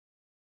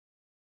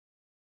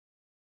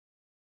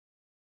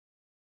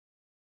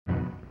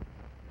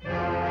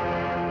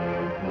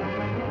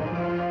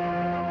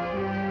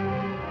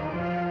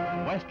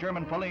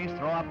German police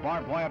throw up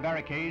barbed wire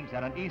barricades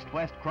at an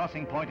east-west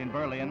crossing point in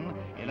Berlin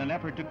in an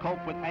effort to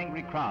cope with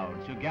angry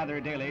crowds who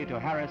gather daily to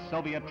harass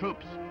Soviet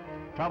troops.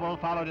 Trouble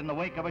followed in the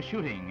wake of a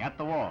shooting at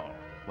the wall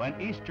when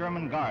East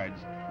German guards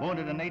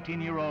wounded an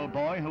 18-year-old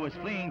boy who was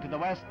fleeing to the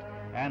west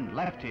and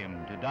left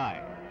him to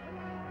die.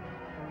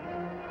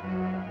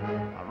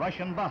 A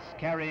Russian bus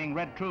carrying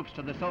red troops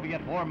to the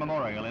Soviet War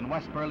Memorial in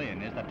West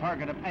Berlin is the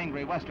target of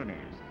angry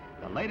Westerners,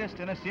 the latest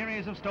in a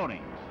series of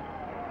stonings.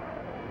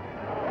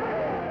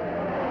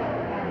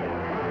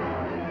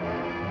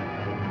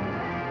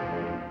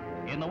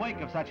 In the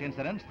wake of such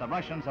incidents, the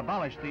Russians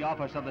abolished the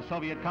office of the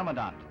Soviet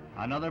Commandant,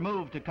 another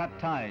move to cut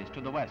ties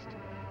to the West.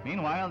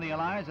 Meanwhile, the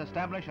Allies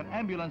establish an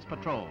ambulance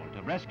patrol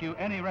to rescue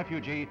any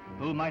refugee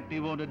who might be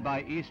wounded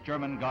by East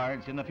German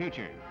guards in the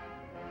future.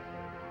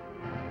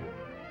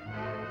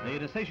 The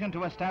decision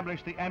to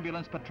establish the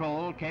ambulance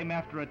patrol came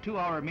after a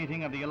 2-hour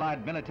meeting of the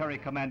Allied military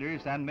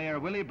commanders and Mayor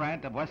Willy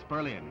Brandt of West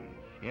Berlin.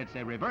 It's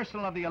a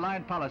reversal of the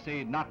Allied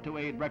policy not to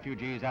aid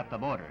refugees at the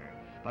border,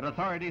 but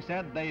authorities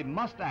said they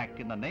must act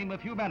in the name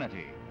of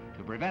humanity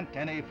to prevent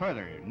any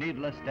further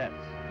needless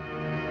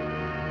deaths.